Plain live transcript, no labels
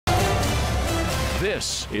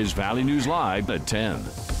This is Valley News Live at 10.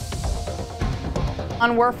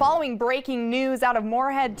 And we're following breaking news out of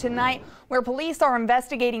Moorhead tonight, where police are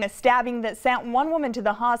investigating a stabbing that sent one woman to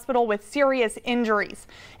the hospital with serious injuries.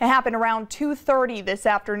 It happened around 2:30 this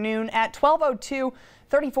afternoon at 1202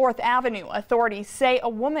 34th Avenue. Authorities say a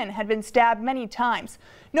woman had been stabbed many times.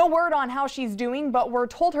 No word on how she's doing, but we're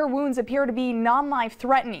told her wounds appear to be non-life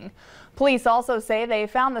threatening. Police also say they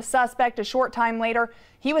found the suspect a short time later.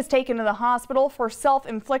 He was taken to the hospital for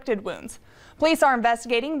self-inflicted wounds. Police are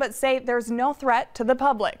investigating but say there's no threat to the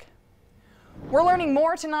public. We're learning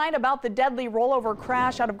more tonight about the deadly rollover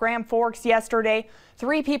crash out of Grand Forks yesterday.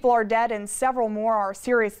 3 people are dead and several more are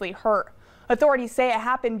seriously hurt. Authorities say it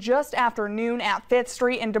happened just after noon at 5th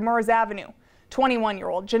Street and Demers Avenue.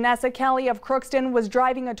 21-year-old Janessa Kelly of Crookston was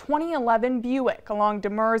driving a 2011 Buick along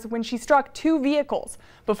Demers when she struck 2 vehicles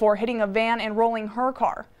before hitting a van and rolling her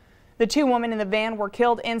car. The 2 women in the van were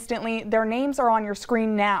killed instantly. Their names are on your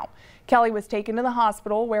screen now. Kelly was taken to the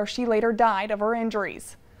hospital where she later died of her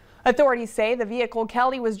injuries. Authorities say the vehicle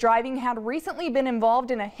Kelly was driving had recently been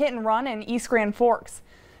involved in a hit and run in East Grand Forks.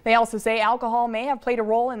 They also say alcohol may have played a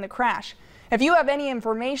role in the crash. If you have any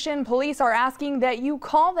information, police are asking that you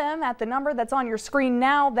call them at the number that's on your screen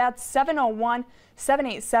now. That's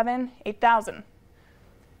 701-787-8000.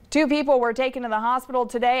 2 people were taken to the hospital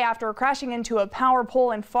today after crashing into a power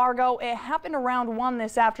pole in Fargo. It happened around 1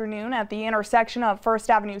 this afternoon at the intersection of 1st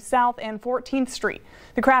Avenue South and 14th Street.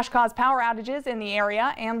 The crash caused power outages in the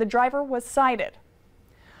area and the driver was cited.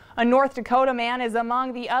 A North Dakota man is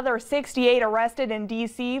among the other 68 arrested in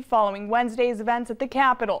D.C. following Wednesday's events at the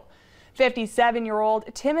Capitol.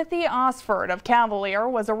 57-year-old Timothy Osford of Cavalier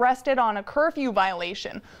was arrested on a curfew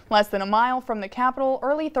violation less than a mile from the Capitol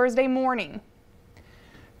early Thursday morning.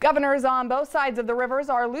 Governors on both sides of the rivers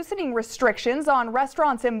are loosening restrictions on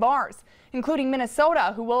restaurants and bars, including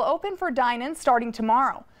Minnesota, who will open for dine-in starting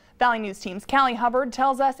tomorrow. Valley News Team's Callie Hubbard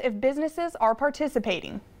tells us if businesses are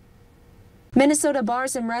participating. Minnesota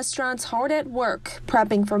bars and restaurants hard at work,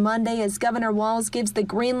 prepping for Monday as Governor Walz gives the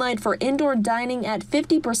green light for indoor dining at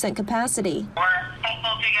 50% capacity. We're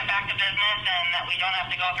hopeful to get back to business and that we don't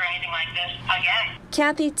have to go through anything like this again.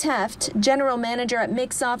 Kathy Teft, general manager at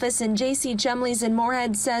Mick's office in J.C. Chumley's in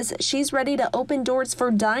Moorhead, says she's ready to open doors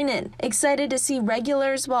for dine-in. Excited to see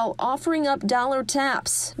regulars while offering up dollar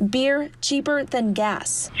taps. Beer cheaper than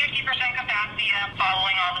gas. 50% capacity,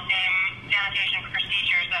 following all the same sanitation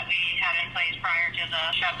procedures that we had in place prior to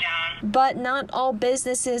the shutdown. But not all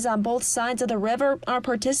businesses on both sides of the river are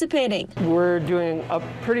participating. We're doing a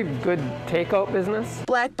pretty good takeout business.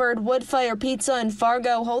 Blackbird Woodfire Pizza in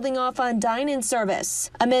Fargo holding off on dine-in service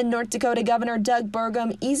amid North Dakota Governor Doug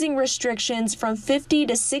Burgum easing restrictions from 50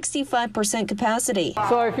 to 65% capacity.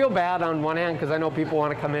 So I feel bad on one hand because I know people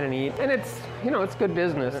want to come in and eat, and it's good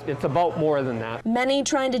business. It's about more than that. Many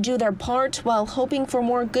trying to do their part while hoping for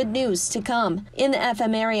more good news to come. In the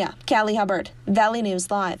FM area, Callie Hubbard, Valley News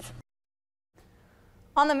Live.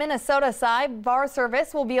 On the Minnesota side, bar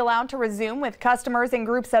service will be allowed to resume with customers in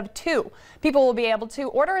groups of 2. People will be able to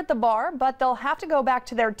order at the bar, but they'll have to go back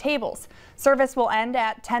to their tables. Service will end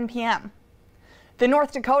at 10 p.m. The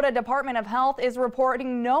North Dakota Department of Health is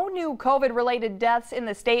reporting no new COVID-related deaths in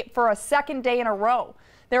the state for a second day in a row.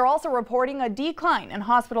 They're also reporting a decline in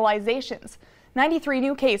hospitalizations. 93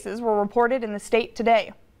 new cases were reported in the state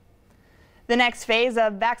today. The next phase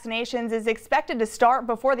of vaccinations is expected to start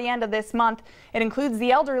before the end of this month. It includes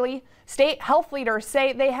the elderly. State health leaders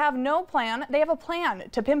say they have a plan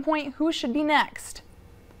to pinpoint who should be next.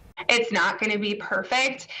 It's not going to be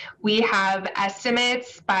perfect. We have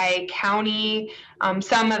estimates by county.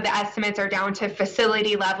 Some of the estimates are down to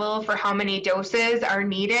facility level for how many doses are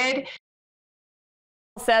needed.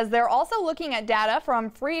 Says they're also looking at data from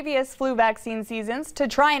previous flu vaccine seasons to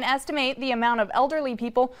try and estimate the amount of elderly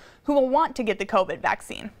people who will want to get the COVID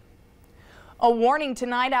vaccine. A warning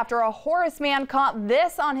tonight after a Horace man caught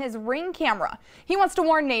this on his Ring camera. He wants to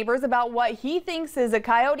warn neighbors about what he thinks is a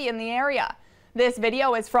coyote in the area. This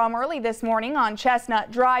video is from early this morning on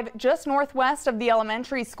Chestnut Drive, just northwest of the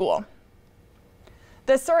elementary school.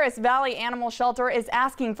 The Souris Valley Animal Shelter is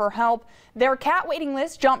asking for help. Their cat waiting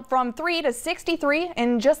list jumped from 3 to 63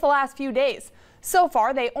 in just the last few days. So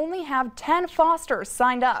far, they only have 10 fosters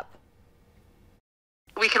signed up.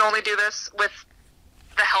 We can only do this with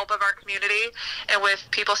the help of our community and with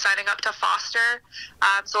people signing up to foster.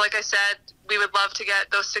 So like I said, we would love to get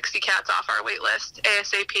those 60 cats off our wait list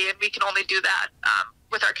ASAP, and we can only do that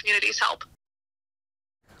with our community's help.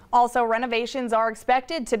 Also, renovations are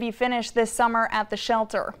expected to be finished this summer at the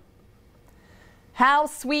shelter. How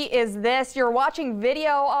sweet is this? You're watching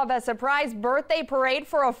video of a surprise birthday parade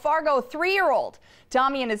for a Fargo 3-year-old.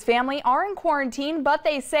 Tommy and his family are in quarantine, but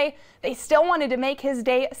they say they still wanted to make his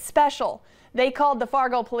day special. They called the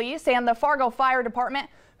Fargo police and the Fargo Fire Department,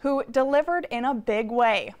 who delivered in a big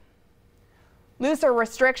way. Looser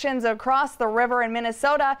restrictions across the river in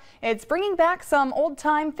Minnesota. It's bringing back some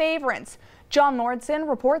old-time favorites. John Nordson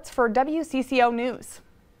reports for WCCO News.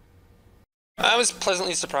 I was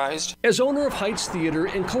pleasantly surprised. As owner of Heights Theater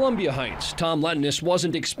in Columbia Heights, Tom Letnes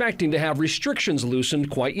wasn't expecting to have restrictions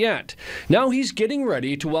loosened quite yet. Now he's getting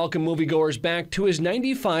ready to welcome moviegoers back to his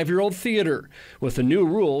 95-year-old theater. With the new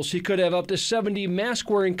rules, he could have up to 70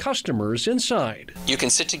 mask-wearing customers inside. You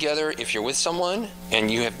can sit together if you're with someone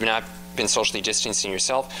and you have not been socially distancing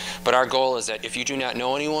yourself, but our goal is that if you do not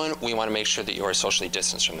know anyone, we want to make sure that you are socially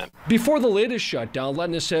distanced from them. Before the latest shutdown,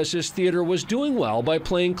 Letnes says his theater was doing well by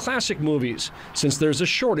playing classic movies, since there's a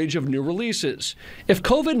shortage of new releases. If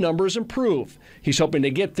COVID numbers improve, he's hoping to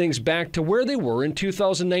get things back to where they were in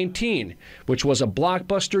 2019, which was a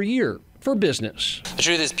blockbuster year for business. The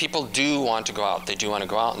truth is, people do want to go out. They do want to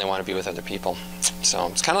go out and they want to be with other people. So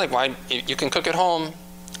it's kind of like why you can cook at home,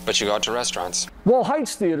 but you go out to restaurants. While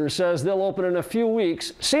Heights Theater says they'll open in a few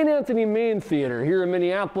weeks, St. Anthony Main Theater here in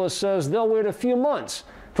Minneapolis says they'll wait a few months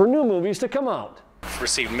for new movies to come out.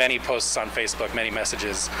 Received many posts on Facebook, many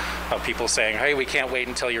messages of people saying, hey, we can't wait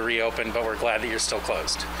until you reopen, but we're glad that you're still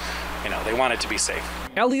closed. You know, they want it to be safe.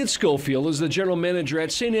 Elliot Schofield is the general manager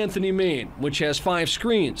at St. Anthony, Maine, which has 5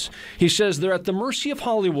 screens. He says they're at the mercy of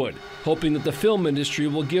Hollywood, hoping that the film industry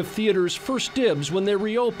will give theaters first dibs when they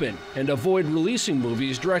reopen and avoid releasing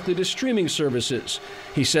movies directly to streaming services.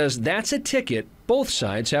 He says that's a ticket both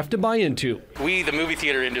sides have to buy into. We, the movie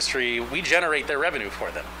theater industry, we generate their revenue for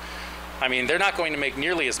them. I mean, they're not going to make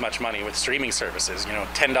nearly as much money with streaming services, you know,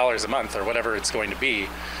 $10 a month or whatever it's going to be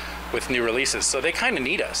with new releases, so they kind of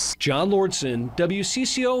need us. John Nordson,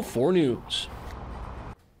 WCCO 4 News.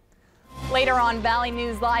 Later on Valley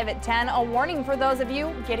News Live at 10, a warning for those of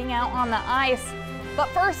you getting out on the ice. But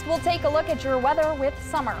first, we'll take a look at your weather with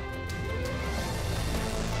Summer.